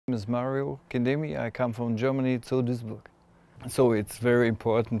is Mario Kendemi. I come from Germany to Duisburg. So it's very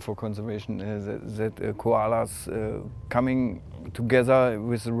important for conservation that koalas coming together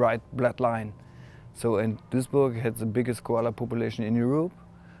with the right bloodline. So and Duisburg has the biggest koala population in Europe,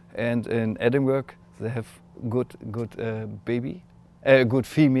 and in Edinburgh they have good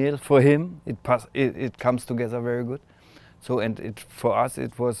female for him. It comes together very good. So and for us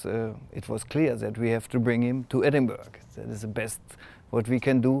it was clear that we have to bring him to Edinburgh. That is the best what we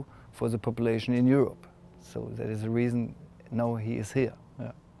can do for the population in Europe. So that is the reason now he is here.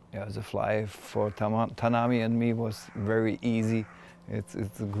 Yeah, the fly for Tanami and me was very easy. It's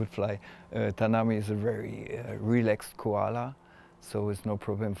a good fly. Tanami is a very relaxed koala, so it's no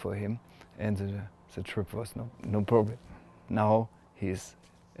problem for him. And the trip was no problem. Now he's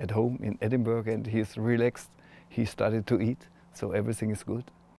at home in Edinburgh and he's relaxed. He started to eat, so everything is good.